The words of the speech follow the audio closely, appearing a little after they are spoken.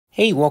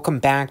Hey, welcome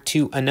back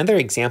to another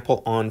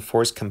example on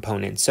force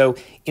components. So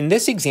in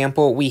this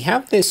example, we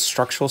have this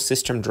structural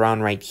system drawn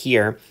right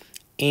here,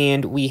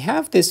 and we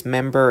have this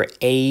member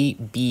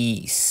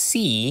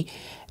ABC,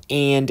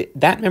 and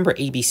that member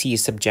ABC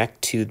is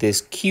subject to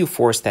this Q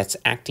force that's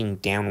acting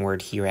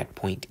downward here at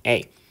point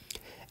A.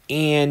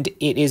 And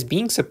it is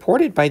being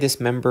supported by this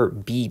member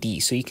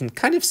BD. So you can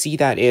kind of see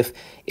that if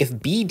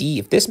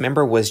this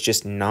member was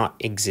just not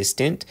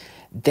existent,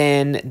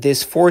 then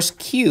this force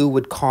Q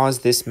would cause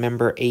this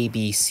member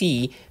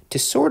ABC to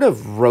sort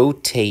of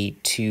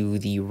rotate to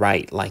the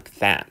right like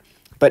that.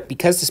 But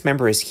because this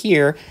member is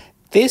here,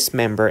 this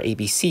member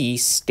ABC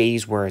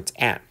stays where it's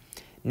at.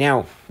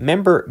 Now,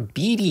 member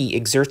BD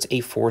exerts a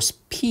force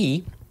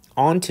P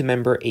onto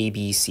member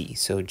ABC.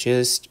 So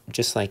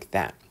just like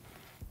that.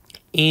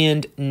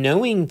 And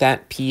knowing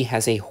that P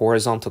has a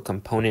horizontal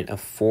component of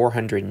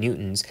 400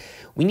 newtons,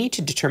 we need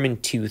to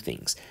determine two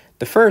things.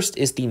 The first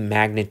is the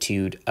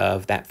magnitude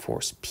of that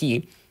force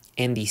P,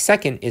 and the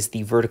second is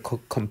the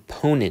vertical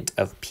component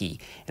of P.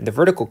 And the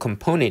vertical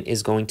component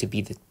is going to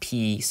be the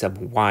P sub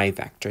y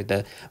vector,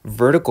 the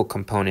vertical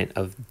component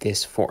of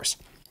this force.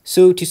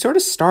 So to sort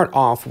of start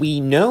off, we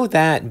know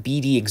that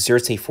BD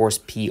exerts a force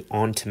P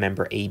onto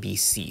member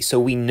ABC. So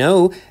we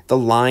know the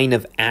line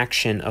of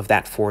action of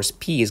that force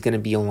P is going to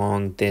be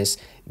along this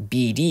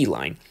BD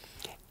line.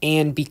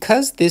 And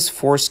because this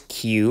force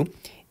Q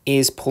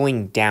is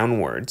pulling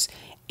downwards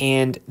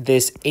and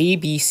this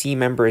ABC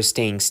member is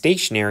staying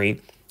stationary,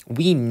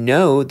 we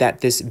know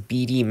that this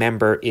BD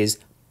member is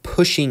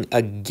pushing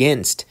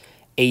against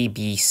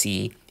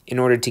ABC in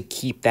order to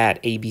keep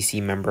that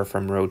ABC member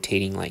from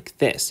rotating like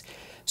this.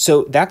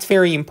 So that's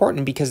very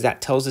important because that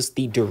tells us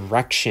the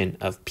direction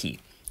of P.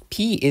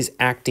 P is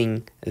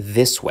acting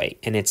this way,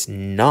 and it's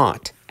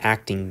not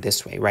acting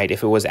this way, right?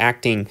 If it was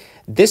acting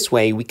this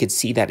way, we could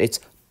see that it's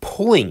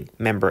pulling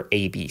member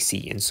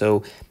ABC, and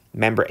so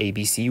member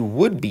ABC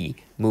would be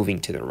moving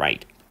to the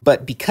right.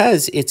 But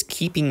because it's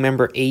keeping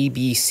member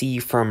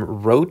ABC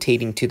from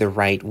rotating to the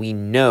right, we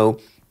know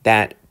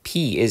that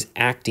P is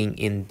acting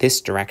in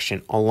this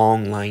direction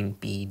along line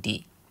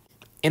BD.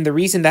 And the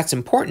reason that's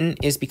important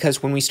is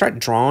because when we start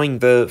drawing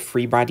the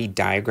free body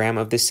diagram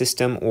of the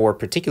system, or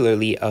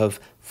particularly of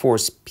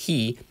force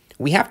P,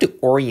 we have to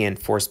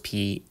orient force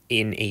P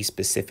in a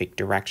specific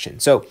direction.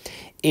 So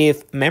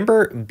if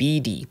member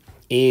BD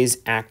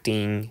is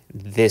acting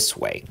this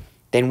way,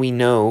 then we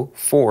know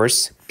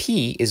force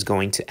P is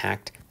going to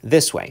act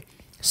this way.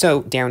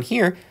 So down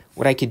here,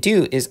 what I could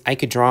do is I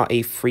could draw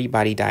a free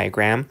body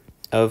diagram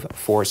of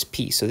force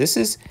P. So this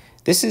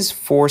is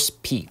force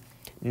P.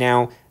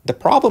 Now, the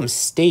problem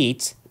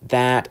states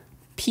that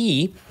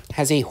P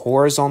has a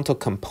horizontal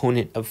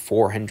component of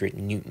 400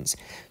 newtons.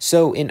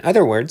 So in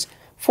other words,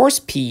 force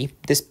P,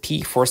 this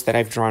P force that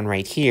I've drawn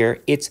right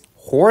here, its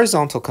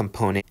horizontal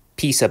component,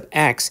 P sub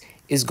x,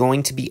 is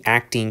going to be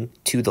acting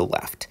to the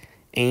left.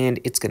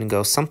 And it's going to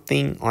go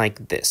something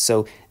like this.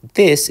 So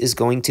this is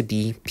going to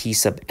be P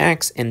sub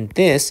x, and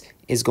this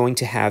is going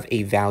to have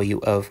a value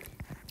of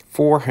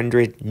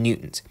 400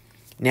 newtons.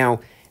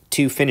 Now,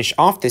 to finish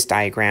off this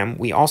diagram,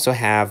 we also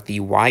have the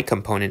y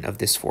component of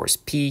this force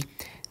P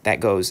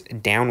that goes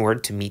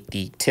downward to meet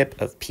the tip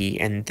of P,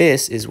 and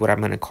this is what I'm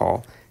going to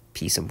call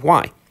P sub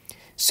y.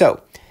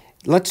 So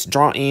let's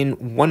draw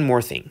in one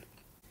more thing.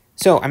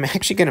 So I'm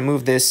actually going to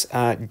move this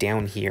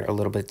down here a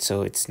little bit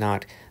so it's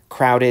not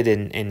crowded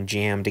and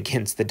jammed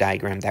against the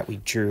diagram that we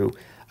drew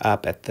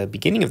up at the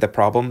beginning of the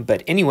problem.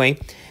 But anyway,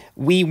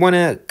 we want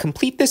to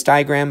complete this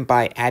diagram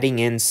by adding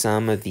in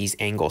some of these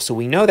angles. So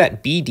we know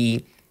that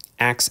BD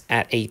acts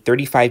at a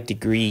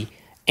 35-degree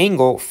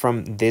angle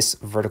from this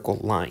vertical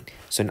line.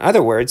 So in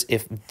other words,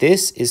 if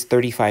this is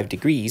 35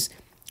 degrees,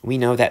 we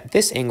know that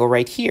this angle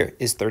right here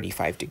is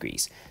 35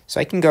 degrees. So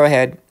I can go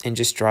ahead and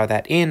just draw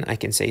that in. I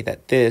can say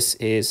that this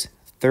is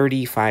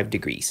 35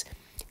 degrees.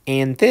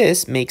 And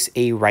this makes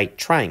a right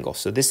triangle.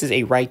 So this is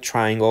a right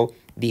triangle.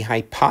 The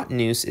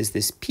hypotenuse is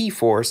this P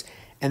force,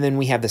 and then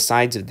we have the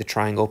sides of the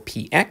triangle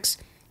PX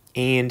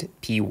and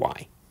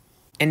PY.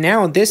 And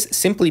now this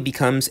simply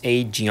becomes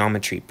a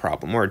geometry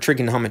problem or a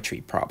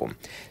trigonometry problem.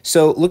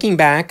 So looking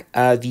back,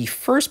 the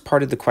first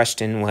part of the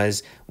question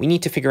was we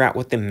need to figure out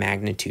what the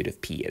magnitude of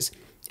P is.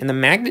 And the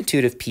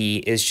magnitude of P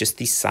is just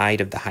the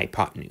side of the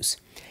hypotenuse.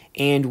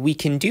 And we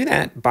can do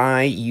that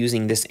by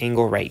using this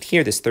angle right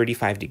here, this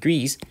 35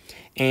 degrees.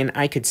 And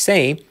I could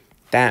say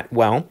that,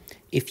 well,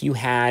 if you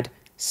had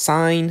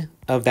sine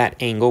of that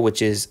angle,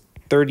 which is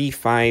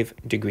 35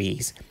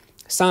 degrees,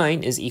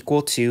 sine is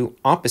equal to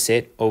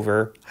opposite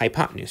over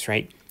hypotenuse,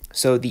 right?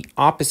 So the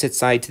opposite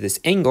side to this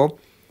angle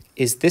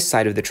is this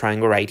side of the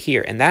triangle right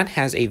here, and that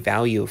has a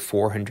value of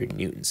 400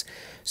 newtons.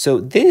 So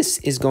this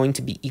is going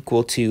to be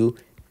equal to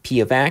P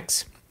of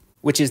x,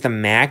 which is the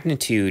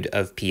magnitude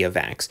of P of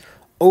x,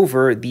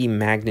 over the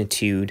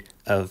magnitude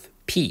of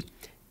P.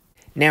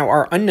 Now,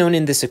 our unknown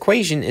in this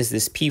equation is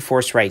this P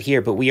force right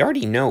here, but we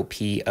already know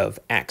P of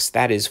x,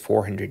 that is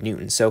 400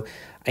 newtons. So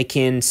I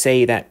can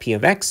say that P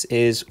of x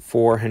is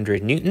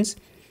 400 newtons,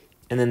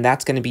 and then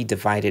that's going to be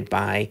divided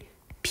by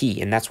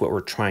P, and that's what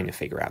we're trying to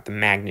figure out, the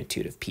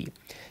magnitude of P.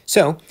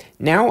 So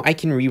now I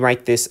can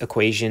rewrite this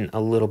equation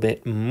a little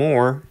bit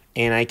more,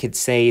 and I could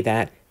say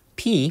that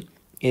P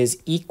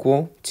is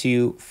equal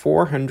to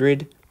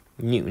 400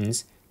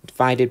 newtons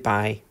divided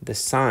by the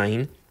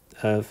sine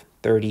of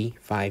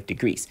 35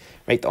 degrees,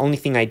 right? The only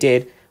thing I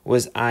did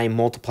was I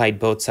multiplied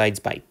both sides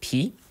by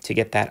P to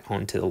get that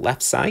onto the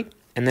left side,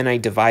 and then I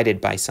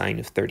divided by sine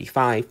of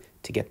 35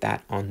 to get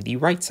that on the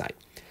right side.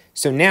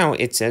 So now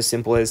it's as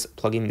simple as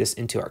plugging this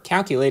into our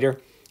calculator,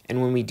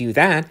 and when we do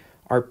that,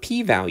 our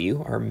P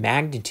value, our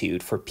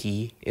magnitude for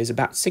P, is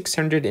about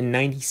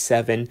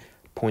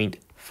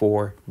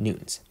 697.4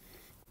 newtons.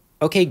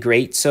 Okay,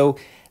 great. So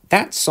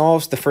that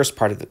solves the first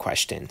part of the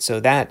question. So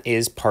that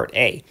is part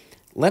A.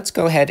 Let's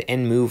go ahead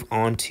and move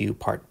on to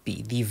part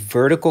B, the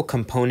vertical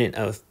component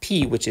of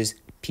P, which is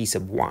P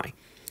sub y.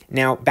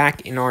 Now,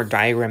 back in our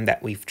diagram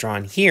that we've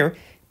drawn here,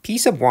 P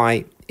sub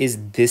y is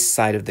this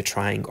side of the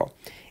triangle.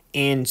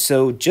 And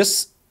so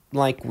just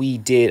like we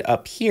did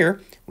up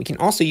here, we can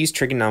also use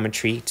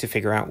trigonometry to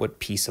figure out what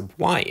P sub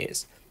y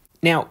is.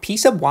 Now, P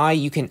sub y,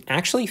 you can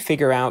actually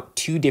figure out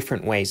two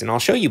different ways, and I'll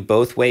show you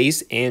both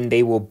ways, and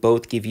they will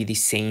both give you the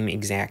same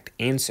exact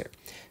answer.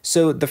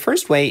 So the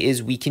first way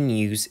is we can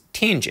use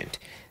tangent.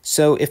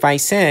 So if I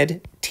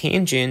said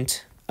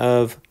tangent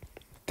of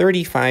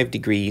 35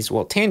 degrees,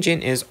 well,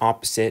 tangent is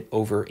opposite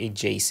over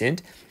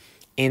adjacent,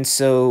 and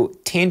so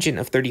tangent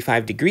of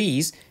 35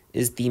 degrees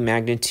is the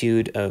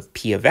magnitude of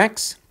P of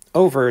x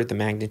over the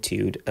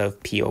magnitude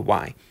of P of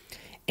y.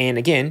 And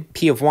again,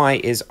 P of y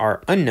is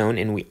our unknown,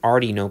 and we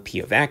already know P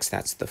of x,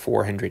 that's the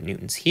 400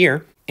 newtons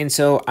here. And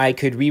so I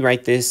could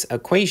rewrite this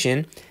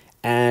equation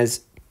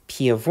as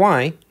P of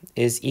y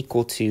is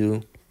equal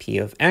to P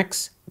of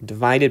x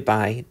divided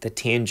by the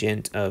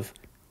tangent of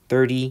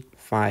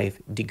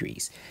 35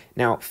 degrees.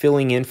 Now,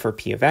 filling in for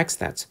P of x,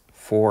 that's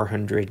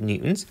 400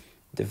 newtons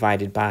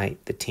divided by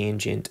the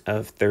tangent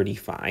of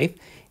 35.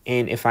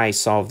 And if I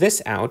solve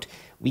this out,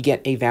 we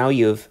get a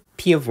value of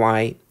P of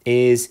y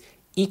is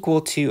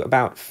equal to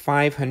about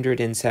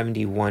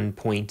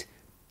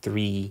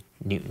 571.3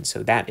 newtons.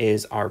 So that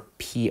is our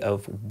P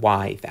of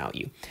y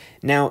value.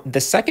 Now,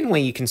 the second way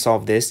you can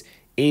solve this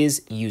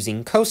is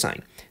using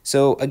cosine.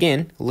 So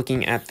again,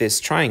 looking at this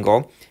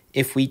triangle,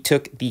 if we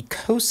took the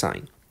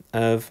cosine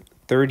of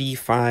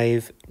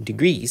 35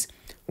 degrees,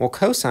 well,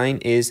 cosine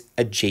is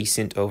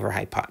adjacent over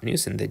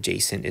hypotenuse, and the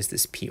adjacent is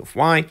this P of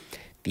y.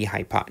 The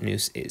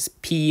hypotenuse is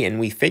P, and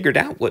we figured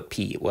out what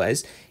P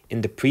was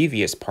in the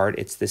previous part.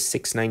 It's the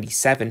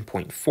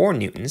 697.4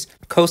 newtons.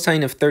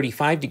 Cosine of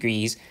 35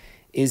 degrees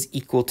is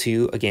equal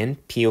to, again,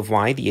 P of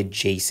y, the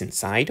adjacent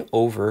side,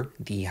 over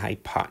the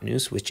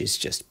hypotenuse, which is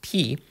just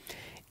P.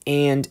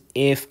 And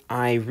if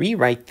I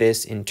rewrite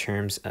this in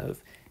terms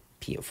of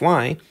P of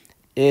y,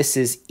 this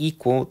is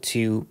equal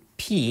to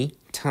P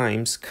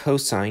times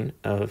cosine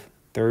of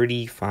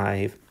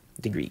 35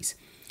 degrees.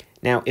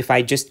 Now, if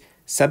I just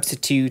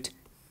substitute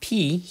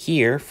P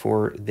here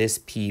for this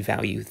P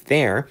value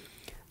there,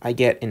 I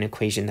get an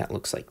equation that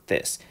looks like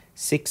this.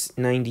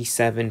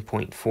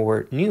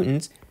 697.4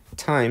 newtons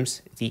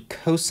times the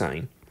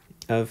cosine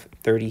of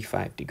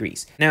 35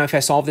 degrees. Now, if I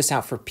solve this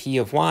out for P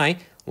of y,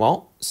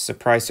 well,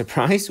 surprise,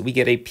 surprise, we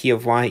get a P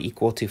of y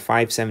equal to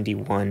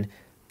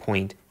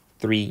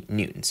 571.3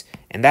 newtons.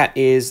 And that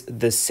is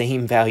the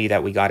same value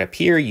that we got up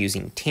here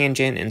using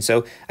tangent. And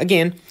so,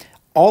 again,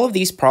 all of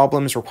these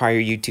problems require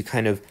you to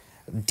kind of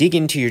dig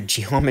into your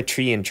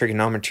geometry and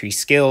trigonometry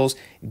skills,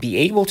 be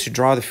able to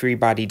draw the free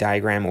body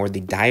diagram or the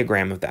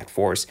diagram of that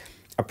force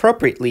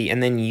appropriately,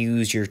 and then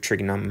use your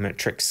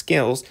trigonometric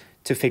skills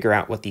to figure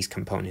out what these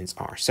components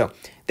are. So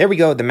there we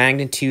go. The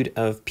magnitude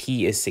of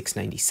P is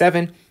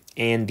 697,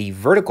 and the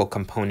vertical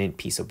component,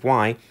 P sub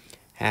y,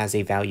 has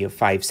a value of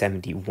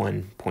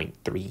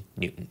 571.3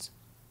 newtons.